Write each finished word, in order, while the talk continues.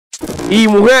Y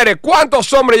mujeres,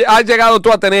 ¿cuántos hombres has llegado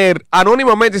tú a tener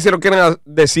anónimamente, si lo quieren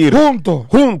decir?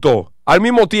 Juntos, al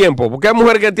mismo tiempo. Porque hay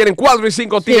mujeres que tienen 4 y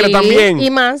 5 tigres también. Y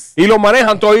más. Y lo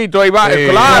manejan todito. Ahí va.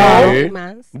 Claro.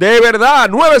 De verdad.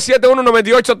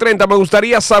 971-9830. Me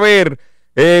gustaría saber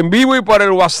en vivo y por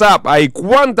el WhatsApp. Ahí,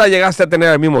 ¿cuántas llegaste a tener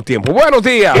al mismo tiempo? Buenos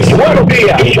días. Buenos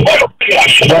días.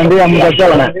 Buen día,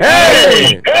 muchachones.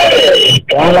 ¡Hey!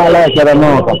 Con la leche de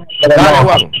moto. Dale,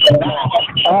 Juan.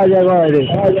 Oye, Gordy,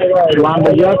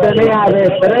 cuando yo tenía de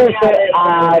 13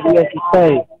 a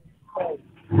 16,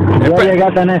 yo llegué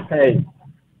a tener 6.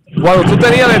 Cuando tú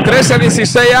tenías de 13 a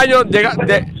 16 años,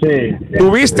 Sí.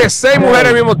 tuviste 6 mujeres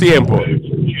al mismo tiempo.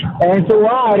 En su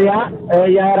área,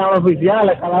 ellas eran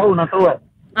oficiales, cada una, tú ves.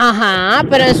 Ajá,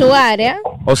 pero en su área.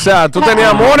 O sea, tú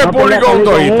tenías amores públicos con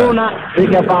todita. Una y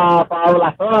que para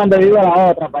la zona donde vive la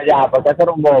otra, para allá, porque ese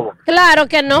era un bobo. Claro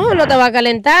que no, lo te va a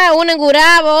calentar. Una en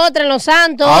Gurabo, otra en Los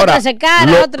Santos, Ahora, otra en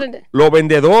Secara, otra en... Los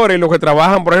vendedores, los que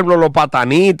trabajan, por ejemplo, los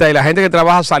patanitas y la gente que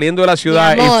trabaja saliendo de la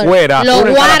ciudad y fuera. Los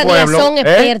guardias son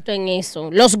expertos en eso.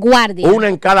 Los guardias. Una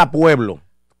en cada pueblo.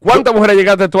 ¿Cuántas mujeres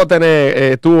llegaste tú a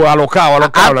tener, tú alocado?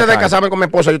 Antes de casarme con mi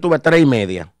esposa, yo tuve 3 y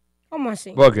media. ¿Cómo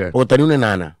así? ¿Por qué? Porque tenía una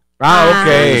enana.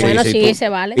 Ok. Bueno, sí, se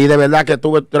vale. Y de verdad que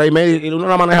tuve 3 y media y uno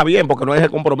la maneja bien porque no es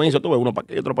el compromiso. Tuve uno para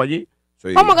aquí y otro para allí.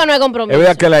 Sí. ¿Cómo que no hay compromiso? Es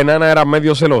verdad que la enana era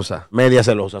medio celosa. Media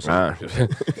celosa, sí.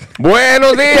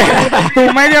 Buenos días. Tu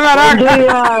media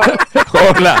naranja.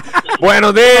 Hola.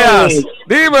 Buenos días. Sí.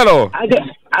 Dímelo.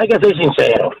 Hay que ser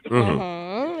sincero.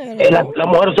 Las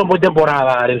mujeres son por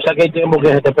temporada, o sea que hay tiempo que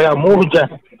se te pegan muchas.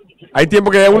 Hay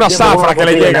tiempo que hay una zafra que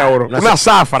le llega a uno. Una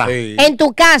zafra. Sí. En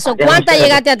tu caso, ¿cuántas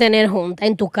llegaste a tener juntas?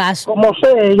 En tu caso. Como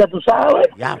sé, ya tú sabes.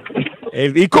 Ya.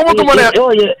 ¿Y cómo tú manejas?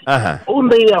 Oye, Ajá. un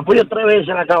día fui yo 3 veces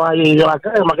a la caballilla, la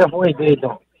crema que fue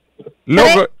escrito.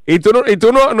 Loco, y tú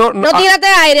no. ¿No tiraste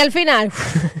aire al final?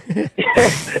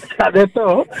 De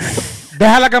todo.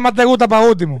 Deja la que más te gusta para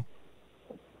último.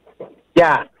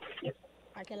 Ya.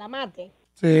 Para que la mate.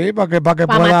 Sí, para que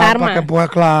matar pueda,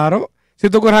 claro. Si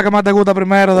tú coges la que más te gusta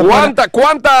primero.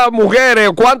 ¿Cuántas mujeres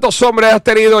o cuántos hombres has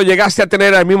tenido, llegaste a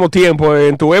tener al mismo tiempo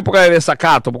en tu época de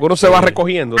desacato? Porque uno se va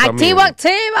recogiendo también.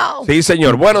 Activo. Sí,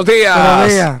 señor. Buenos días.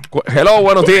 Buenos días. Hello,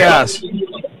 buenos días.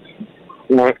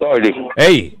 No estoy.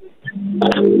 Hey.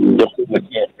 Yo tuve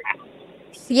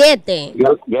 7.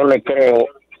 Yo le creo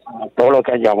a todo lo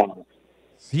que han llamado.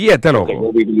 7, loco. Que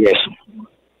yo viví eso.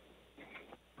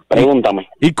 Pregúntame.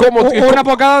 ¿Y cómo? ¿Una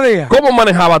por cada día? ¿Cómo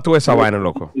manejabas tú esa vaina,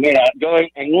 loco? Mira, yo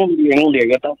en un día,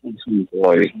 yo estaba con 5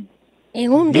 hoy.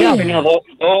 En un Yo día. he tenido dos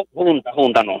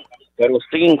juntas no. Pero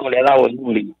 5 le he dado en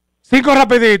un día. 5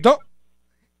 rapidito.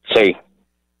 Sí.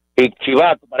 Y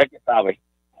Chivato parece que sabe.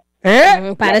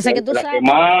 Parece que tú la sabes. que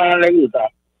más le gusta,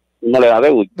 uno le da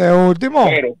de último. De último.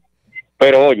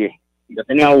 Pero oye, yo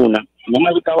tenía una, no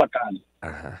me gustaba tanto,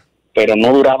 pero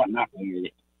no duraba nada con ella.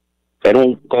 Pero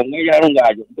con ella era un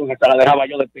gallo, entonces se la dejaba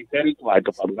yo de tercero y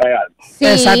cuarto para durar algo. Sí,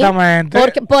 exactamente.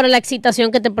 Por la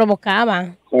excitación que te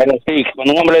provocaba. Pero sí,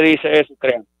 cuando un hombre dice eso,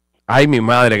 crean. Ay, mi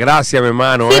madre, gracias, mi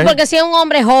hermano. Sí, porque si es un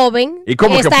hombre joven, ¿Y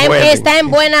cómo está en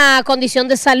buena condición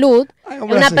de salud,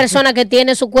 una persona que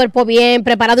tiene su cuerpo bien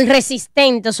preparado y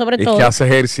resistente, sobre todo. Y que hace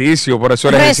ejercicio, por eso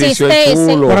el ejercicio es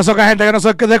chulo. Por eso que hay gente que no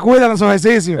se descuida de esos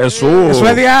ejercicios. Eso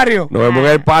es diario. Nos vemos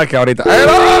en el parque ahorita.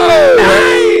 ¡Hello!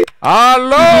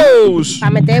 ¡Aló!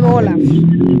 Para meter bola.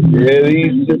 ¿Qué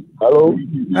dice? ¿Aló?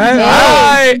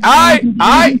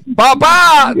 ¡Ay!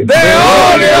 ¡Papá de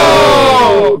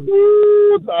Olio!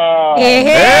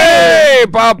 ¡Ey!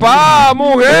 ¡Papá,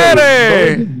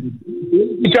 mujeres!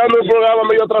 Escuchando el programa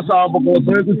medio atrasado porque lo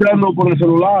estoy escuchando por el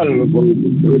celular.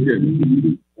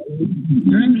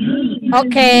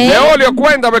 Ok. De Olio,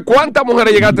 cuéntame, ¿cuántas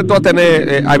mujeres llegaste tú a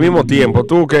tener al mismo tiempo?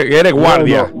 Tú que eres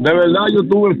guardia. No, de verdad yo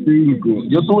tuve 5.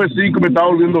 Yo tuve 5 y me estaba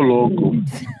volviendo loco.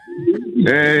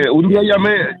 Un día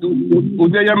llamé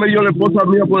yo a la esposa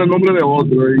mía por el nombre de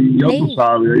otro y ya tú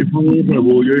sabes, ahí fue un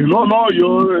rebullo. Y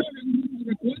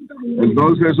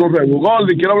entonces es un rebullo.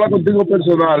 Gordy, quiero hablar contigo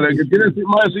personal. El que tiene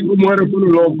más de 5 mujeres fue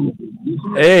un loco.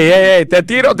 Ey, te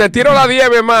tiro la 10,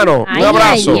 mi hermano. Un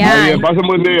abrazo. Pasen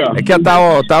buen día. Es que ha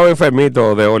estado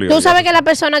enfermito de Olio. Tú sabes que la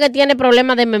persona que tiene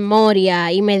problemas de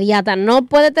memoria inmediata no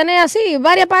puede tener así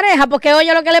varias parejas, porque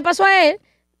oye lo que le pasó a él.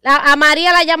 A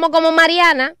María la llamó como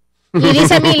Mariana. Y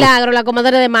dice Milagro, la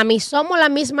comadre de mami, somos la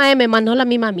misma M, más no la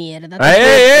misma mierda.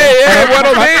 ¡Ey!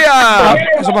 ¡Buenos días!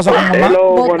 Eso pasó con mamá.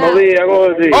 Buenos días,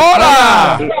 Gordy.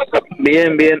 ¡Hola!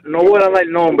 Bien. No voy a dar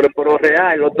el nombre, pero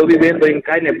real, lo estoy viviendo en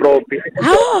carne propia.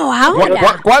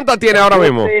 ¿Cuántas tiene ahora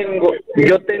mismo?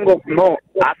 Yo tengo, no,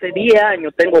 hace 10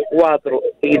 años tengo 4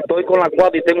 y estoy con las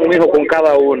 4 y tengo un hijo con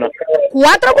cada una.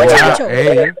 ¿4 muchachos?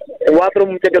 4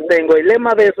 muchachos tengo. El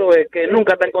lema de eso es que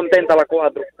nunca están contentas las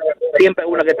 4. Siempre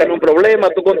una que tiene un problema,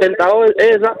 tú contentas hoy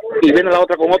esa y viene la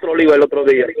otra con otro lío el otro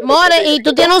día. More, y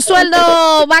tú tienes un sueldo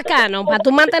bacano para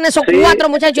tú mantener esos 4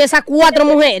 muchachos y esas 4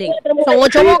 mujeres. Son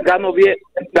 8 bocas.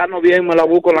 Gano bien, me la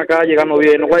busco en la calle, gano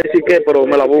bien. No voy a decir qué, pero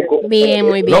me la busco. Bien,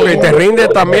 muy bien. Lo que te rinde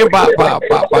también para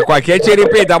cualquier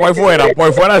chiripita por fuera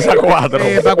de esas 4.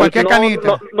 Para cualquier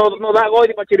canita. No da gol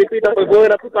ni para chiripita por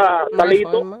fuera, tú estás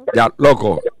listo. Ya,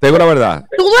 loco, te digo la verdad.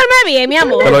 Tú duermes bien, mi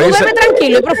amor. Tú duermes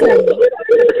tranquilo y profundo.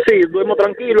 Sí, duermo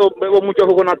tranquilo, bebo muchos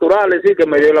jugos naturales, sí, que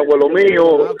me dio el abuelo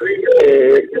mío,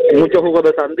 muchos jugos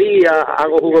de sandía,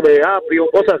 hago jugos de apio,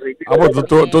 cosas así. Ah, pues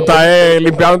tú estás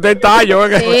limpiando el tallo,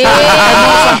 Sí.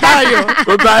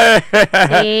 Tú estás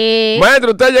Sí.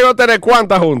 Maestro, ¿usted llegó a tener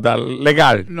cuántas juntas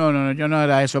legal? No, yo no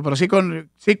era eso, pero sí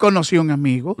conocí un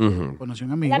amigo. Conocí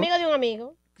un amigo. El amigo de un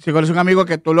amigo. Sí conocí un amigo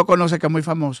que tú lo conoces, que es muy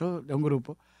famoso, de un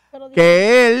grupo,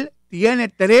 que él tiene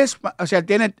 3, o sea,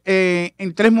 tiene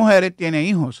en 3 mujeres tiene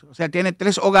hijos, o sea, tiene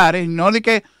 3 hogares, no de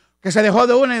que se dejó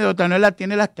de una y de otra, no, él la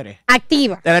tiene las 3.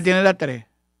 Activa. Él la tiene las 3.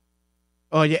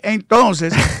 Oye,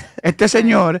 entonces, este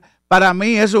señor para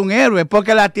mí es un héroe,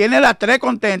 porque la tiene las 3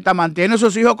 contentas, mantiene a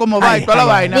sus hijos como va y toda la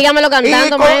vaina. Dígamelo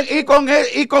cantando, y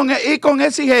con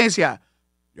exigencia.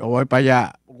 Yo voy para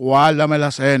allá, guárdame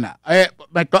la cena. Omega.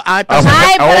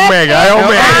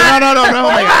 No es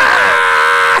Omega.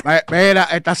 Mira,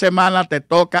 esta semana te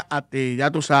toca a ti,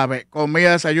 ya tú sabes,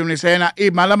 comida, desayuno y cena,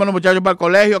 y mándame a los muchachos para el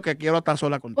colegio que quiero estar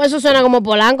sola contigo. Pues eso suena como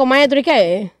Polanco, maestro, ¿y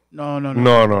qué es? No.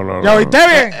 ¿Ya oíste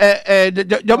bien?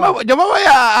 Yo me voy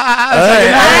cuidado.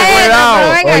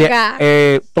 Venga Oye, acá.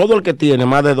 todo el que tiene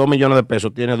más de 2 millones de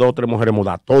pesos tiene 2 o 3 mujeres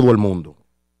mudadas, todo el mundo.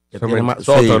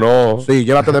 Soto, no. Sí,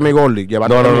 llévate de mi Gordy.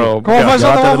 No. ¿Cómo fue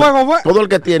eso? ¿Cómo fue? Todo el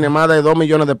que tiene más de 2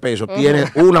 millones de pesos tiene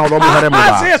 1 o 2 mujeres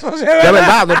mudadas. Sí, eso sí De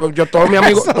verdad, todos mis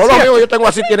amigos que yo tengo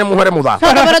así tienen mujeres mudadas.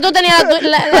 Pero tú tenías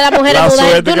la mujer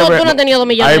muda. Tú no has tenido 2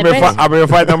 millones de pesos. A mí me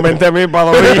faltan 20,000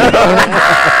 para dormir.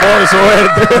 Por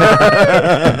suerte.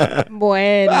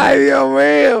 Bueno. Ay, Dios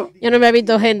mío. Yo no me he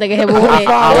visto gente que se busque.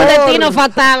 Un destino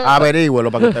fatal.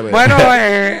 Averígüelo para que usted vea. Bueno,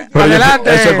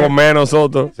 adelante. Eso es con menos,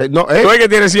 Soto. No, Tú es que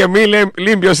tienes 100,000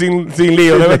 limpios sin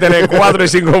lío. Debe tener 4 y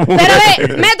 5 mujeres.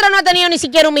 Pero Metro no ha tenido ni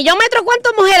siquiera 1 millón. Metro,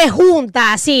 ¿cuántas mujeres juntas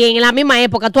así en la misma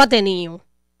época tú has tenido?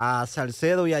 A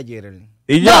Salcedo y a Jerel.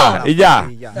 Y ya.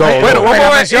 Bueno, vamos a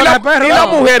ver. ¿Y las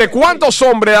mujeres? ¿Cuántos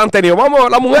hombres han tenido? Vamos,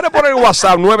 las mujeres por el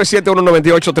WhatsApp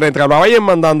 9719830. La vayan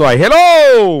mandando ahí.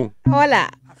 Hello. Hola.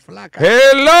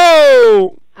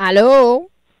 Hello. Aló.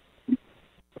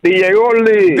 DJ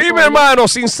Gordy. Dime, hermano,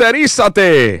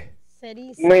 sincerízate.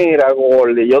 Mira,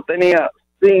 Gordy, yo tenía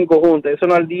 5 juntas. Eso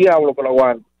no es el diablo que lo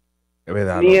aguanta. Es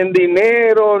verdad. Ni en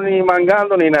dinero, ni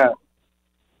mangando, ni nada.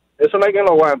 Eso no hay quien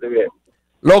lo aguante, bien.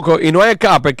 Loco, y no hay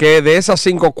escape que de esas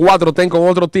 5, 4 estén con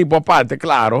otro tipo aparte,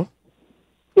 claro.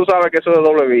 Tú sabes que eso es de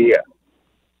doble vía.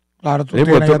 Claro, tú Sí,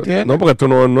 tienes, porque tienes. no, porque tú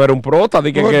no eres un prota,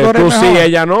 di que Tú tú eres sí, mejor.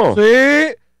 ella no.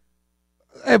 Sí.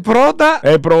 El prota.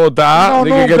 El prota, No,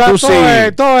 di nunca. que tú sí.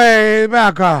 Todo es, ven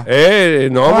acá.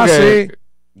 No, Ah, porque... sí.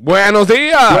 Buenos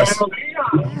días.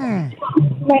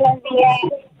 Buenos días.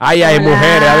 Ay,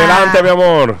 mujeres, adelante, mi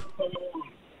amor.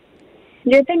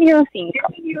 Yo he tenido 5.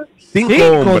 5 5,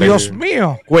 hombres. Dios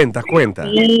mío. Cuenta.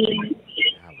 Y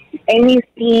en mis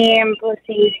tiempos,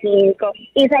 sí, 5.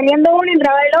 Y saliendo uno,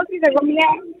 entraba el otro y se comía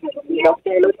los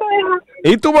pelos.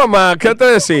 ¿Y tu mamá qué te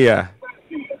decía?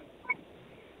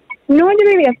 No, yo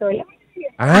vivía sola.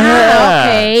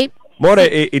 Ok.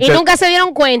 More, Y nunca se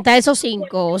dieron cuenta esos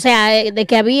 5, o sea, de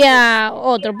que había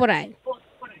otro por ahí.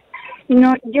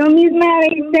 No, yo misma a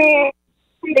veces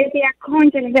decía,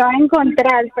 concha, se van a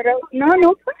encontrar, pero no.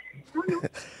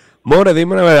 More,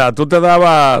 dime la verdad, ¿tú te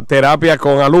dabas terapia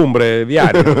con alumbre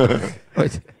diario?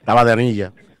 Estaba de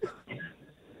anilla.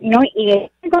 No, y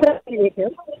él encontraba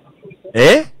delicioso.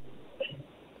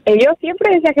 Ellos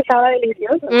siempre decían que estaba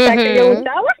delicioso, o sea, que le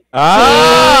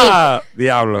gustaba.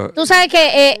 Diablo. Tú sabes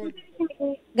que...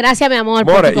 gracias, mi amor,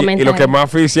 por More, tu comentario. y lo que más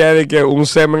oficia es de que un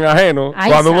semen ajeno.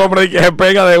 Ay, cuando un sabe. hombre se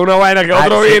pega de una vaina que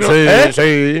otro vino.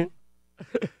 Sí.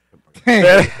 Tú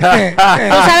sabes que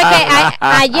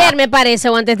ayer, me parece,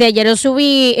 o antes de ayer, yo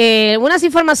subí unas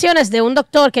informaciones de un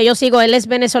doctor que yo sigo, él es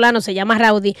venezolano, se llama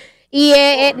Raudy, y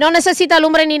no necesita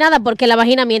alumbre ni nada porque la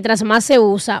vagina mientras más se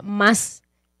usa, más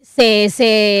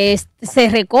se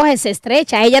recoge, se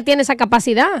estrecha. Ella tiene esa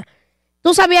capacidad.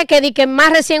 ¿Tú sabías que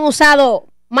más recién usado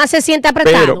más se siente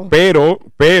apretado.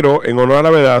 Pero, en honor a la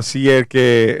verdad, si el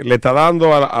que le está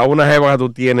dando a una jeva que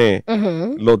tú tienes,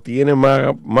 lo tiene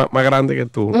más grande que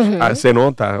tú, se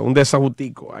nota, un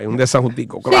desajustico, hay un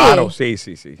desajustico, claro, sí.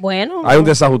 Bueno. Hay un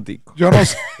desajustico. Yo no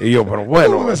sé. Y yo, pero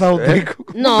bueno. Un desajustico.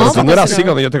 No, pero tú no eras así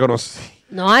cuando yo te conocí.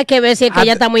 No, hay que ver si es que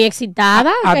ella está muy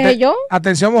excitada, qué sé yo.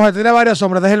 Atención, mujer, tiene varios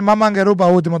hombres, deja el más manguerú para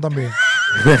último también.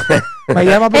 Me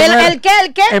llama primero. ¿El qué?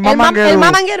 El más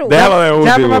manguerú. Déjalo de último.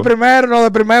 Llámame primero, no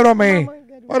de primero a mí.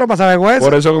 Bueno, pasa vergüenza.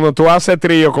 Por eso cuando tú haces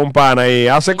trío con pana y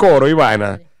haces coro y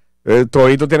vaina,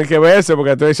 todito tienes que verse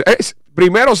porque tú dices,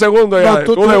 primero, segundo, No,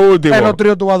 tú de último. En los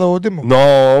tríos tú vas de último.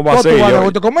 No, va a ser ¿Tú vas de yo.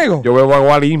 último conmigo? Yo bebo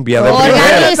agua limpia. De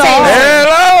Organícense.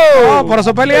 ¡Hello! No, por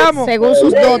eso peleamos. Según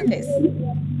sus dotes.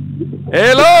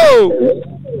 ¡Hello!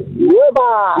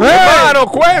 Hermano,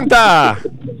 cuenta.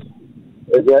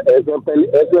 Eso es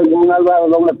un alba de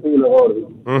doble filo, Jorge.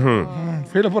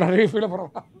 Filo por arriba, filo por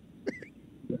abajo.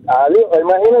 Adiós.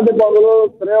 Imagínate cuando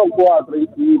uno 3 o 4 y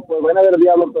pues buena del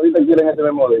diablo todavía quieren ese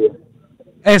mismo día.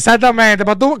 Exactamente.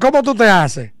 Pero tú, ¿cómo tú te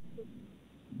haces?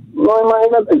 No,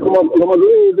 imagínate, como tú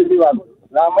dijiste, Iván,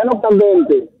 la menos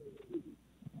candente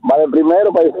va de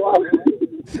primero para el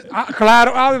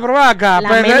Claro, pero va acá.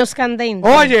 La menos candente.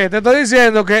 Oye, te estoy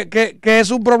diciendo que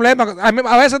es un problema.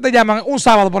 A veces te llaman un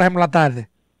sábado, por ejemplo, en la tarde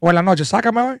o en la noche.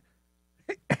 Sácame hoy.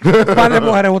 Par de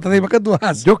mujeres, usted dime, ¿qué tú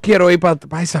haces? Yo quiero ir para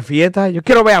esa fiesta. Yo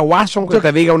quiero ver a Watson que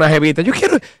te diga una jevita. Yo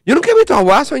nunca he visto a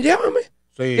Watson, llévame.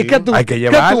 Sí. ¿Y qué tú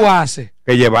haces?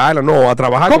 Que llevarla, no, a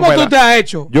trabajar ¿Cómo tú te has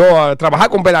hecho? Yo a trabajar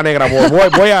con Pela Negra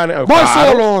voy a... Voy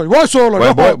solo.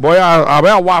 Voy a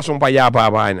ver a Watson para allá, para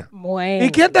vaina. Bueno.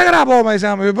 ¿Y quién te grabó? Me dicen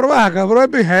a mí, pero baja, bro, es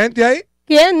mi gente ahí.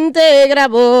 ¿Quién te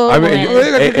grabó?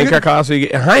 En que acá así,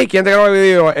 ay, ¿quién te grabó el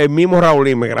video? El mismo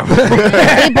Raulín me grabó.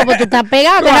 Sí, porque tú estás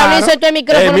pegado. Claro. Raúl hizo el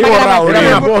micrófono El mismo para grabar. Raulín.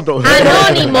 Una foto.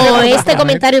 Anónimo, este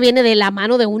comentario viene de la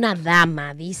mano de una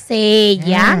dama. Dice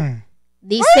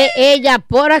ella,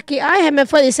 por aquí, ay, se me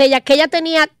fue, dice ella, que ella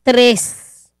tenía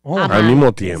 3 amantes al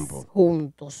mismo tiempo.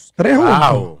 juntos. 3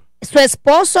 juntos. Wow. Su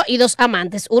esposo y 2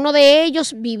 amantes. Uno de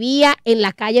ellos vivía en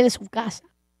la calle de su casa.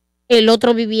 El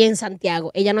otro vivía en Santiago.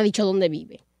 Ella no ha dicho dónde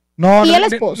vive. No, ¿Y el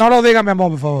esposo? No lo diga, mi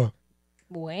amor, por favor.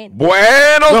 Bueno.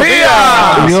 ¡Buenos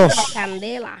días! Dios.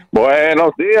 Candela. Buenos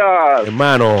días.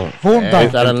 Hermano. Junta.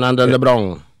 César Hernández de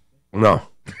Bron. No.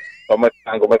 ¿Cómo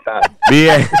están?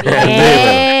 Bien.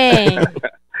 Bien.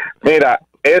 Mira,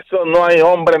 eso no hay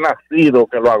hombre nacido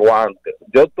que lo aguante.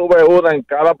 Yo tuve una en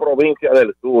cada provincia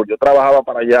del sur. Yo trabajaba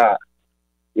para allá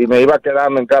y me iba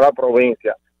quedando en cada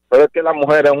provincia. Pero es que la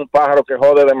mujer es un pájaro que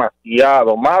jode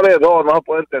demasiado. Más de 2 no se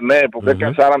pueden tener porque es que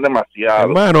asaran demasiado.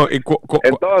 Hermano,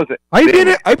 Entonces, ahí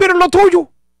viene lo tuyo.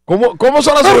 ¿Cómo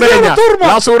son las sureñas?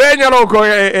 Las sureñas, loco.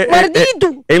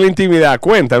 Muerdito. En la intimidad,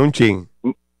 cuenta un chin.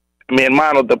 mi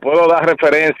hermano, te puedo dar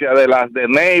referencia de las de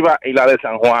Neiva y la de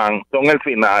San Juan. Son el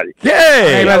final.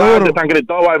 ¿Qué? Las de San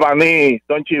Cristóbal, Baní,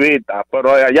 son chivitas.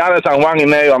 Pero allá de San Juan y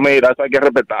Neiva, mira, eso hay que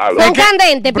respetarlo. Son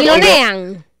candentes,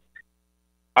 pilonean.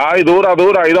 Ay, dura.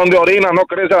 Ahí donde orina no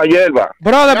crece la hierba.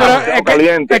 Brother, pero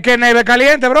caliente. es que Neiva es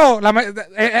caliente, bro.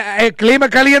 El clima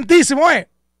es calientísimo,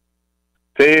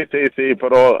 Sí,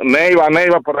 pero Neiva,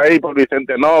 por ahí, por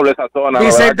Vicente Noble, esa zona.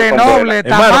 Vicente Noble,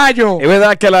 Tamayo. Es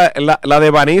verdad que la de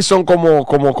Baní son como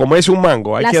comerse un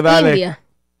mango. Hay Las que darle. Indias.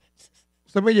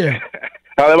 ¿Usted me lleva?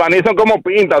 Las de Baní son como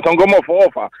pintas, son como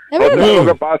fofas. Eso es lo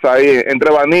que pasa ahí,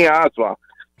 entre Baní y Asua.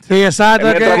 Sí, exacto.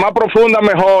 Mientras más profunda,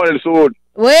 mejor el sur.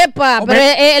 Uepa,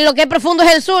 pero lo que es profundo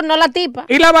es el sur, no la tipa.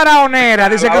 Y la Barahonera,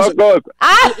 dice que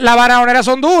la Barahonera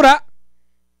son duras.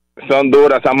 Son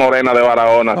duras esas morenas de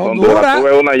Barahona, son duras.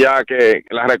 Tuve una ya que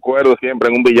la recuerdo siempre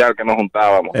en un billar que nos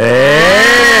juntábamos.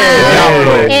 Ella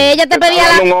te pedía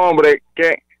un hombre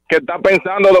que está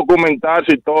pensando documentar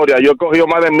su historia. Yo he cogido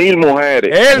más de 1000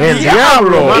 mujeres. ¡El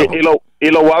diablo!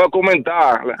 Y lo voy a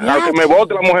documentar. Aunque me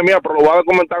vote la mujer mía, pero lo voy a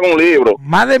documentar en un libro.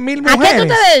 Más de 1000 mujeres. ¿A qué tú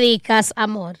te dedicas,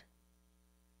 amor?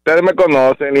 Ustedes me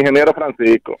conocen, el ingeniero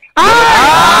Francisco.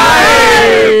 ¡Ay,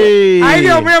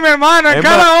 Dios mío, mi hermano! En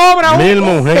cada obra, 1000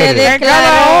 mujeres. En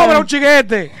cada obra, un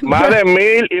chiquete. Más de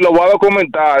 1000 y lo voy a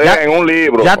documentar en un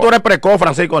libro. Ya tú eres precoz,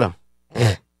 Francisco, ¿no?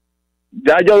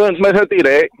 Ya yo me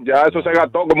retiré. Ya eso se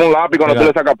gastó como un lápiz cuando tú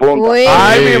le sacas punta.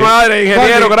 Ay, mi madre,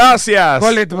 ingeniero, gracias.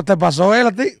 Colito, ¿te pasó él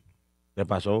a ti? ¿Qué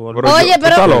pasó? Oye,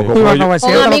 pero un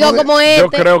amigo como este. Yo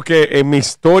creo que en mi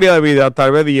historia de vida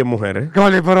tal vez 10 mujeres.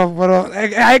 Coli, pero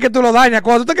hay que tú lo dañas.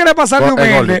 Cuando tú te quieres pasar de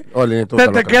humilde,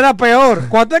 te queda peor.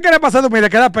 Cuando tú te quieres pasar de humilde,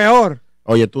 queda peor.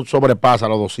 Oye, tú sobrepasas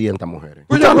los 200 mujeres.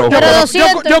 Pero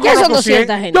 200, ¿qué son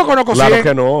 200 gente? Yo conozco 100. Claro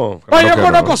que no. Oye, yo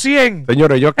conozco 100.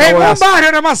 Señores, yo en un barrio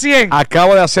nada más 100.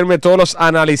 Acabo de hacerme todos los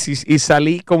análisis y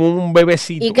salí como un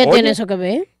bebecito. ¿Y qué tiene eso que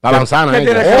ver? La manzana. ¿Qué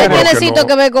tiene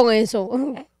que ver con eso?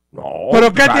 No.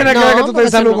 ¿Pero qué tiene que ver que tú te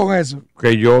salud con eso?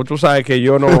 Que yo, tú sabes que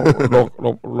yo no,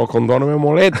 los condones me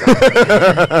molestan.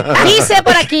 Dice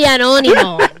por aquí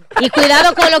Anónimo. Y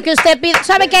cuidado con lo que usted pide.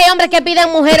 ¿Sabe que hay hombres que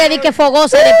piden mujeres y que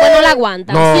fogosas y después no la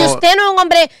aguantan? No. Si usted no es un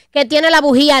hombre que tiene la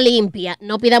bujía limpia,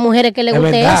 no pida mujeres que le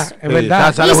guste eso. Es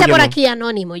verdad. Dice por aquí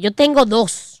Anónimo. Yo tengo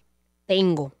dos.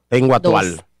 Tengo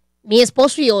actual. dos. Mi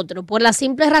esposo y otro. Por la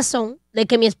simple razón de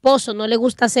que a mi esposo no le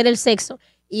gusta hacer el sexo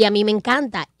y a mí me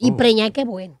encanta. Y preñar que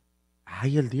bueno.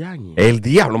 Ay, el diablo. El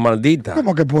diablo, maldita.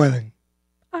 ¿Cómo que pueden?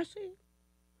 Así.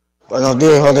 Buenos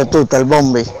días, hijos de tuta, el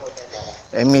bombi.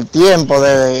 En mi tiempo,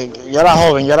 yo era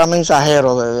joven, yo era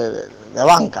mensajero de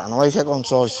banca, no hice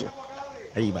consorcio.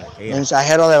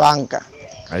 Mensajero de banca.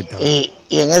 Y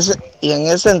en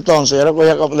ese entonces yo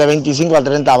recogía de 25 a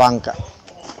 30 bancas.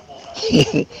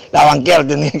 La banquera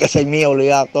tenía que ser mía,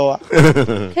 obligada toda.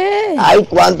 ¿Qué? Ay,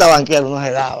 cuántas banqueras no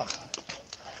se daba.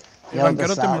 El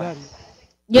banquero temerario.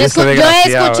 Yo he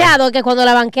escuchado que cuando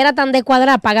la banquera tan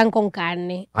descuadrada pagan con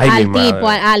carne. Ay, al tipo,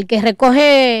 al que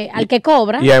recoge, al que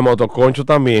cobra. Y hay motoconcho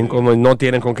también, cuando no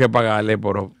tienen con qué pagarle,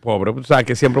 por pobre. O sea,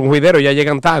 que siempre un juidero, ya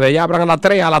llegan tarde, ya abran a las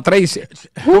 3,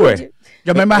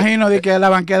 Yo me imagino de que la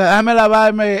banquera, déjame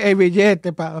lavarme el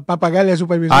billete para pagarle al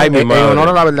supervisor. Ay, mi madre. En honor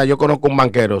a la verdad, yo conozco un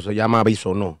banquero, se llama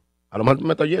Bisonó. A lo mejor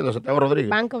me estoy yendo, Santiago Rodríguez.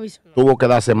 Banco Bisonó. Tuvo que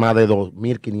darse más de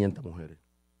 2.500 mujeres.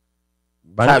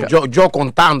 O sea, yo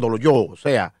contándolo, o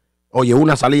sea, oye,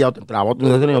 una salida, otra entraba, otra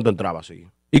salida, otra entraba, así.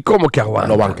 ¿Y cómo que aguantan?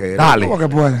 Los banqueros. Dale. ¿Cómo que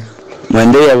pueden?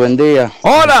 Buen día.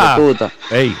 ¡Hola!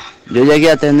 Hey. Yo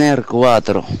llegué a tener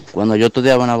 4 cuando yo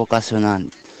estudiaba en la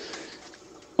vocacional.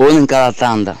 Uno en cada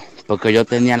tanda, porque yo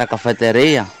tenía la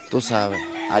cafetería, tú sabes.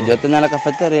 Al yo tenía la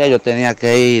cafetería, yo tenía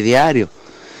que ir diario.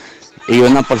 Y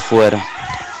una por fuera.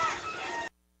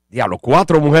 Diablo,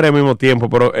 4 mujeres al mismo tiempo,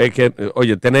 pero es que,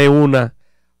 oye, tenés una.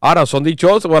 Ahora, son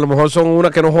dichosos, o a lo mejor son una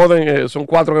que no joden, son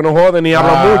 4 que no joden y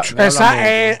hablan mucho.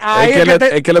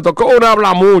 El que le tocó una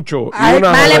habla mucho.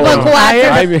 Vale por 4.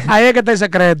 Ahí es que está el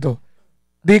secreto.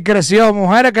 Discreción,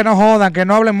 mujeres que no jodan, que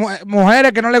no hablen,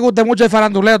 mujeres que no les guste mucho el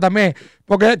faranduleo también.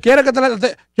 Porque quiere que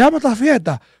llama a esta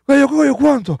fiesta. Oye,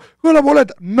 ¿cuánto? ¿Cuál es la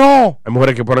boleta? No. Hay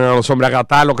mujeres que ponen a los hombres a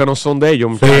gastar lo que no son de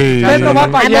ellos. Sí. Usted no va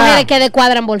para allá. Hay mujeres que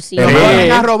descuadran bolsillos. No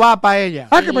van a robar para ella.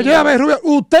 Ah, que me lleve, rubia.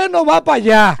 Usted no va para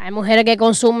allá. Hay mujeres que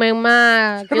consumen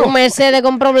más que un Mercedes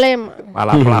con problemas. A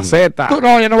la placeta. Tú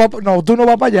no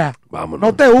vas para allá. Vámonos.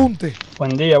 No te untes.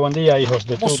 Buen día, hijos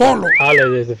de Tuta. Solo. Ale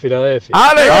desde Filadelfia.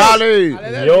 Ale.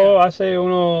 Yo hace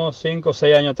unos 5 o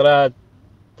 6 años atrás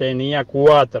tenía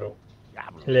 4.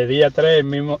 Le di a 3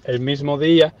 el mismo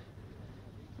día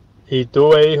y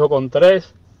tuve hijo con 3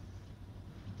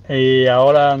 y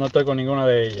ahora no estoy con ninguna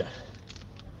de ellas.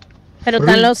 Pero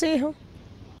están los hijos.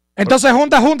 Entonces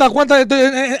junta, cuenta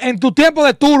en tu tiempo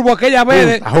de turbo, aquella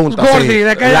vez junta, Gordy, sí. de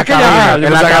aquella vez.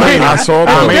 En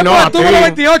tu tiempo de turbo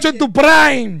 28 en tu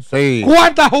prime. Sí.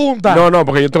 ¿Cuántas juntas? No,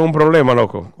 porque yo tengo un problema,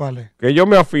 loco. ¿Cuál es? Que yo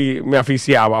me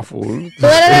aficiaba full. Tú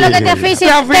eres de lo que te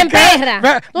aficias, te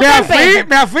emperra. Me afici.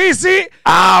 Me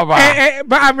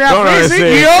No,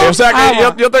 afici. o sea que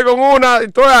yo estoy con una,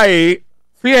 estoy ahí.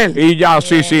 Fiel. Y ya,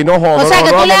 sí, no jodo. O sea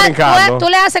que no tú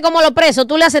le haces como los presos,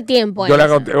 tú le haces tiempo. Yo le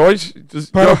hago.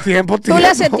 Pero tiempo. Tú le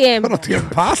haces tiempo. Pero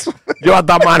tiempazo. Yo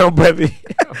hasta mano pedí.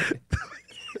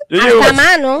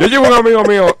 Mano. Yo llevo un amigo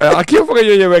mío. ¿A quién fue que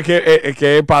yo llevé?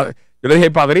 Yo le dije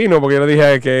el padrino, porque yo le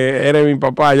dije que era mi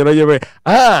papá. Yo le llevé.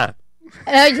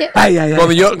 Oye.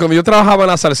 Cuando yo trabajaba en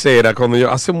la salsera,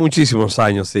 hace muchísimos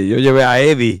años, sí, yo llevé a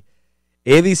Eddie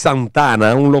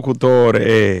Santana, un locutor.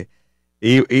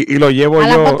 Y lo llevo ¿A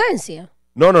yo. la potencia?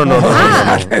 No.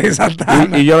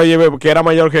 Y yo lo llevé, que era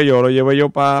mayor que yo, lo llevé yo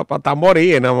para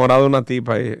Tamborí, enamorado de una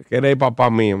tipa, que era el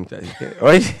papá mío.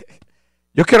 Oye,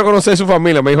 yo quiero conocer su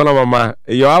familia, me dijo la mamá.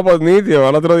 Y yo, pues nítido,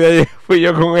 al otro día fui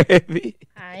yo con Eddie.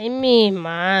 Ay, mi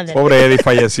madre. Pobre Eddie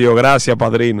falleció, gracias,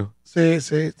 padrino. Sí.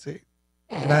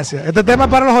 Gracias. Este tema es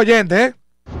para los oyentes, ¿eh?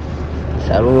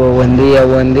 Saludos,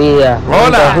 buen día.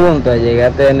 Hola. Juntas, llegué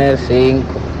a tener 5.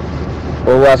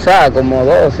 Por WhatsApp como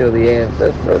 12 o 10.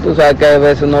 Pero tú sabes que a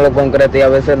veces uno lo concreta y a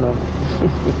veces no.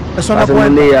 Eso no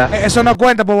cuenta. Eso no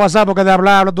cuenta por WhatsApp, porque de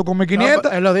hablar tú con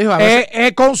 1500. No, él lo dijo. A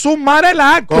veces. Consumar el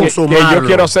acto. Que yo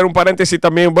quiero hacer un paréntesis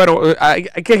también. Bueno, hay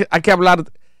que hablar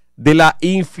de la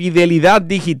infidelidad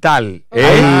digital.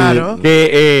 Claro.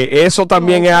 Que eso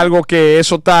también es algo que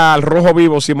eso está al rojo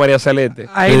vivo, sí, María Celeste.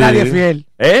 Ahí nadie es fiel.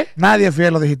 ¿Eh? Nadie es fiel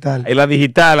a lo digital. En la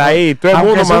digital, ahí. Todo el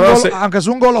mundo aunque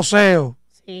sea un goloseo.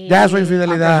 Sí. Ya eso es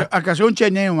infidelidad. Acá sea un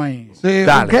cheneo ahí. Sí.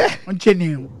 Dale. ¿Qué? Un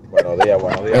cheneo. Buenos días.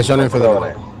 Eso no es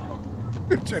infidelidad.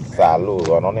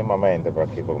 Saludo anónimamente por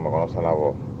aquí porque me conocen la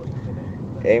voz.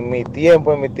 En mi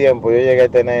tiempo, yo llegué a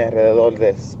tener alrededor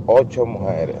de 8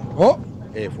 mujeres. Oh,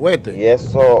 fuerte. Y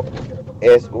eso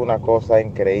es una cosa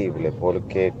increíble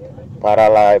porque para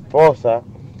la esposa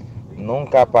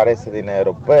nunca aparece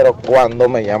dinero, pero cuando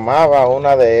me llamaba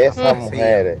una de esas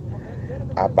mujeres,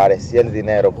 aparecía el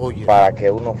dinero para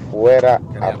que uno fuera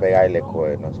a pegarle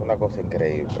cuernos. Es una cosa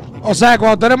increíble. O sea,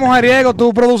 cuando tú eres mujeriego,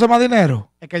 tú produces más dinero.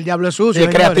 Es que el diablo es sucio. Es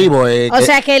creativo. O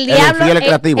sea, que el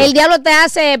diablo te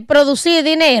hace producir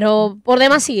dinero por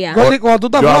demasía. Cuando tú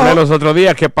estás Yo hablé los otros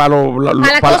días que para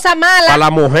la cosa mala, para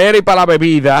la mujer y para la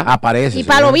bebida aparece. Y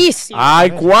para lo vicio. Hay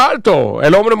cuarto.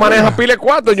 El hombre maneja pile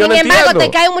cuarto. Yo no entiendo. Sin embargo,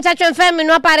 te cae un muchacho enfermo y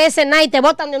no aparece nada y te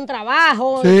botan de un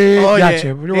trabajo. Sí,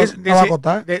 oye,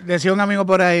 decía un amigo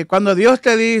por ahí, cuando Dios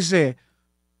te dice,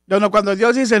 cuando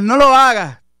Dios dice no lo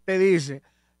hagas, te dice,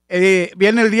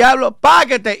 viene el diablo,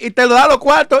 páguete y te lo da los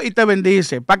cuartos y te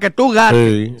bendice para que tú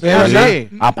ganes. Sí.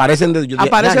 Aparecen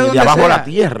de abajo de la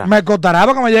tierra. Me costará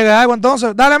para que me llegue algo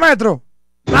entonces. Dale, metro.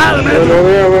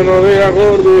 Buenos días,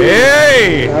 Gordy.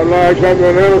 ¡Ey! Habla el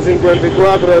camionero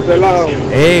 54 de este lado.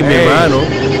 ¡Ey, mi hermano!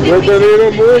 Yo he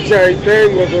tenido muchas y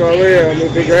tengo todavía mi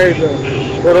etiqueta.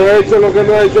 Pero he hecho lo que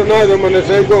no he hecho nada,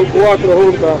 amanecer con 4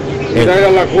 juntas y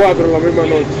salgan las 4 en la misma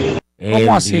noche.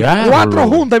 ¿Cómo así? Diablo. 4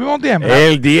 juntas al mismo tiempo.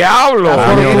 El diablo.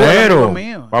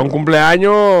 Para un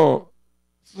cumpleaños.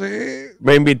 Sí.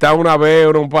 Me invitaron una vez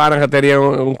un pana que tenía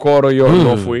un coro y yo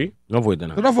no fui. No fuiste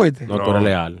nada. ¿Tú no fuiste? No, tú eres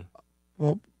leal.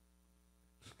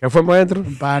 ¿Qué fue, maestro?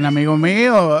 Un pan amigo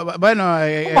mío. Bueno,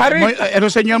 era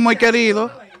un señor muy querido.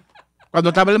 Cuando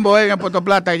estaba en Boeing, en Puerto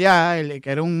Plata, allá,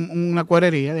 que era una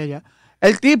cuerería de allá.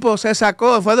 El tipo se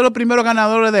sacó, fue de los primeros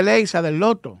ganadores de Leisa, del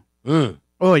Loto.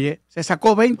 Oye, se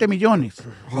sacó 20 millones.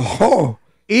 Oh.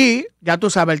 Y ya tú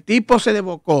sabes, el tipo se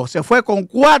desbocó, se fue con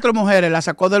 4 mujeres, la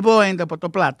sacó del Boeing de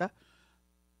Puerto Plata,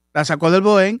 la sacó del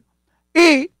Boeing,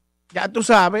 y ya tú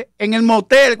sabes, en el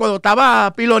motel, cuando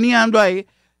estaba piloneando ahí,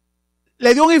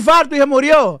 le dio un infarto y se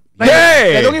murió.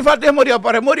 Le dio un infarto y se murió,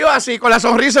 pero murió así, con la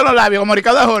sonrisa en los labios, como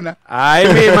Ricardo Arjona. ¡Ay,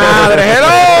 mi madre!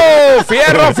 ¡Hello!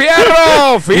 ¡Fierro,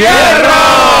 fierro, fierro!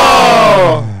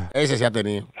 Ese se ha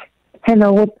tenido.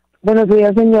 Hello. Buenos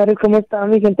días, señores. ¿Cómo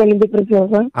están, mi gente linda y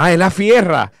preciosa? Ah, es la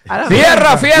fierra.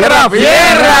 ¡Fierra, fierra,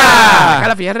 fierra! ¡Acá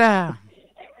la fierra!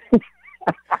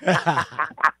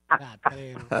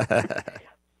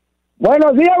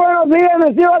 Buenos días,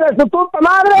 mis hijos de su puta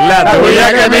madre. La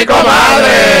tuya que mi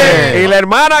comadre. Y la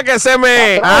hermana que se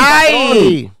me...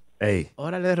 ¡Ay! Ey.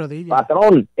 Órale de rodillas.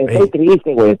 Patrón, estoy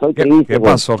triste, güey. Estoy triste. ¿Qué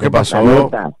pasó? ¿Qué pasó?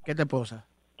 ¿Qué te pasa?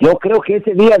 Yo creo que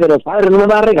ese día de los padres no me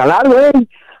van a regalar, güey.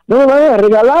 No me van a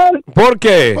regalar. ¿Por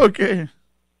qué? ¿Por qué?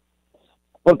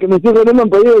 Porque mis hijos no me han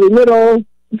pedido dinero.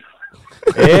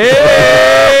 Está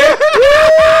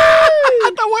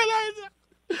buena esa.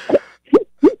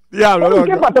 Diablo. ¿Por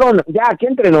qué, patrón? Ya, aquí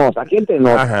entre nos.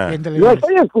 Ajá. Yo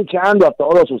estoy escuchando a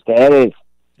todos ustedes.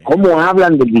 Cómo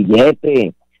hablan del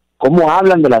billete. Cómo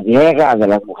hablan de las viejas, de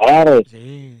las mujeres.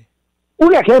 Sí.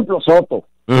 Un ejemplo, Soto.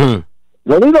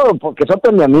 Lo digo porque Soto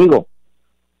es mi amigo.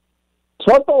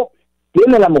 Soto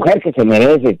tiene la mujer que se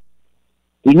merece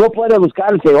y no puede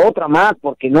buscarse otra más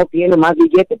porque no tiene más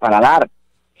billete para dar.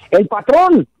 El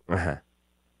patrón,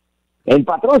 el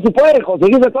patrón si puede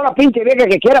conseguirse toda la pinche vieja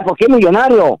que quiera porque es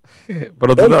millonario.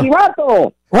 Pero el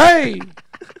chivato,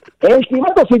 el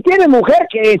chivato si tiene mujer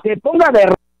que se ponga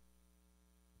de...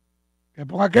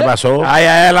 ¿Qué pasó?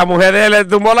 Ay, la mujer de él le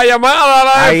tumbó la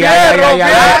llamada. ¡Fierro!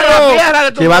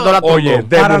 Chivato la tumbó. Oye,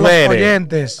 de para mujeres. Los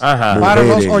oyentes. Ajá. Para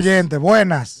los oyentes.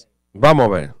 Buenas. Vamos a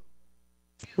ver.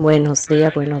 Buenos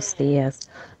días.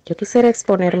 Yo quisiera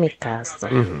exponer mi caso.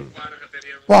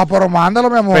 Pues, pero mándalo,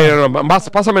 mi amor. Pero no,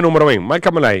 pásame el número, ven,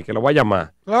 márcamela ahí, que lo voy a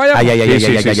llamar. ¿Lo voy a llamar?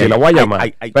 Sí, lo voy a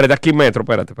llamar. Espérate, aquí metro,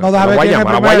 espérate. No, lo voy a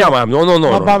llamar. No,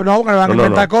 que me van a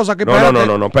inventar cosas. Que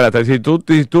no, espérate. Si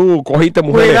tú cogiste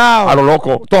mujeres a lo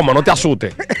loco, toma, no te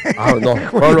asustes. No,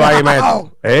 ponlo ahí,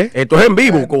 metro. Esto es en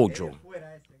vivo, cocho.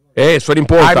 Eso no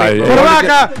importa. Pero ven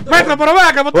acá, metro, pero ven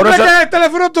acá. ¿Tú crees que es el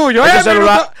teléfono tuyo? Es el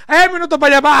minuto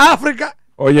para llamar a África.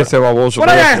 Oye, ese baboso. Por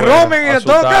allá es roaming y de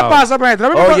todo. ¿Qué pasa, metro?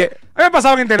 Oye, a mí me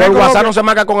pasaba en internet. El WhatsApp no se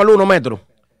marca con el 1, metro.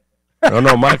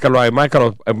 No, márcalo ahí,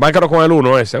 márcalo con el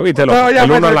 1 ese, ¿viste? El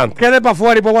 1 adelante. Quede para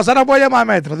afuera y por WhatsApp no puede llamar,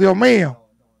 metro. Dios mío.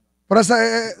 Por eso,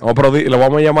 no, pero lo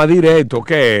vamos a llamar directo.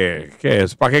 ¿Qué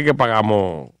es? ¿Para qué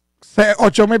pagamos?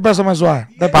 8,000 pesos mensuales.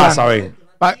 Pasa, ven.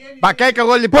 ¿Para qué que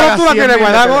Gordy Pero paga tú la 100,000 tienes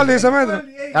guardada, pesos? Gordy, se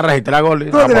mete. Está registrada, Gordy.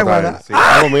 Tú la tienes guardada. Sí,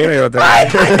 mira, yo te... No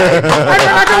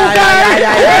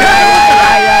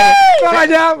la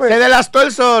llames. Se delastó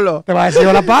él solo. Te va a decir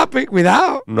hola, papi.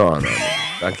 Cuidado. No.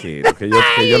 Tranquilo. Que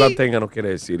yo la tenga no quiere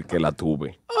decir que la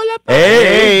tuve. Hola, papi.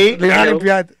 ¡Ey! Le van a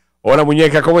limpiar. Hola,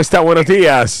 muñeca, ¿cómo está? Buenos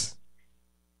días.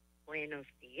 Buenos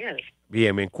días.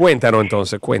 Bien, cuéntanos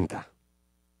entonces, cuenta.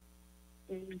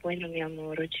 Bueno, mi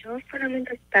amor, yo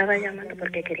solamente estaba llamando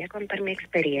porque quería contar mi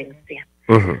experiencia.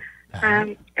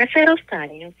 Hace 2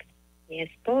 años, mi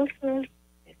esposo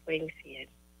me fue infiel.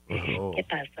 ¿Qué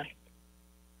pasa?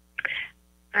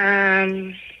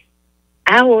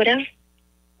 Ahora,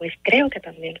 pues creo que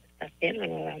también lo está haciendo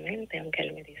nuevamente, aunque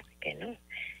él me dice que no.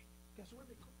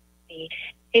 Y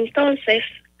entonces,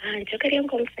 yo quería un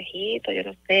consejito, yo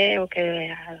no sé, o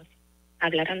que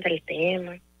hablaran del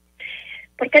tema.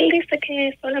 Porque él dice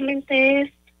que solamente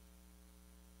es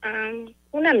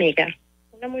una amiga,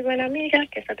 una muy buena amiga,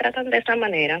 que se tratan de esa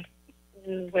manera.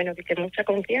 Bueno, que mucha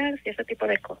confianza y ese tipo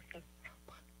de cosas.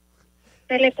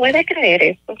 ¿Se le puede creer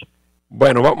eso?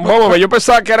 Bueno, vamos a ver, yo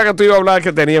pensaba que era que tú ibas a hablar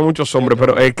que tenía muchos hombres,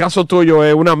 pero el caso tuyo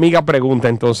es una amiga pregunta,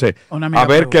 entonces, a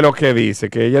ver qué es lo que dice,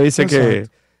 que ella dice que...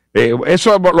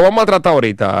 eso lo vamos a tratar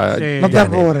ahorita. Sí, no te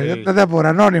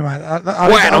apures, anónima.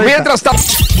 Bueno, mientras tanto...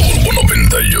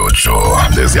 98,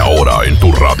 desde ahora en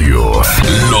tu radio.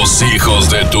 Los hijos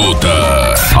de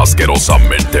tuta.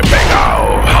 Asquerosamente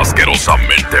pegado.